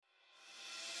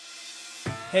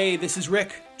Hey, this is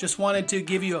Rick. Just wanted to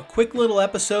give you a quick little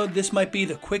episode. This might be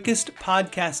the quickest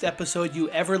podcast episode you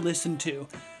ever listened to.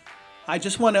 I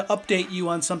just want to update you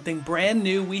on something brand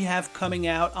new we have coming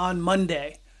out on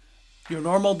Monday. Your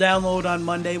normal download on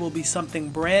Monday will be something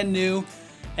brand new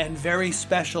and very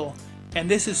special. And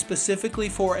this is specifically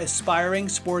for aspiring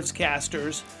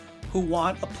sportscasters who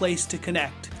want a place to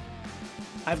connect.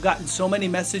 I've gotten so many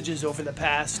messages over the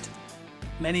past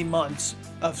many months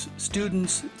of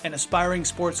students and aspiring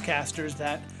sportscasters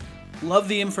that love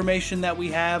the information that we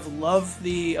have, love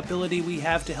the ability we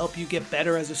have to help you get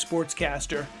better as a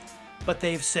sportscaster. But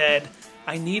they've said,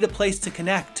 I need a place to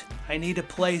connect. I need a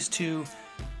place to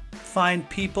find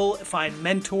people, find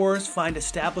mentors, find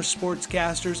established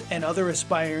sportscasters and other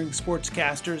aspiring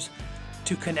sportscasters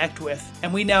to connect with.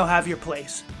 And we now have your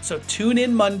place. So tune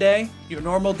in Monday. Your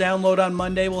normal download on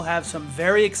Monday will have some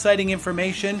very exciting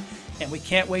information, and we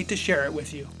can't wait to share it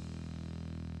with you.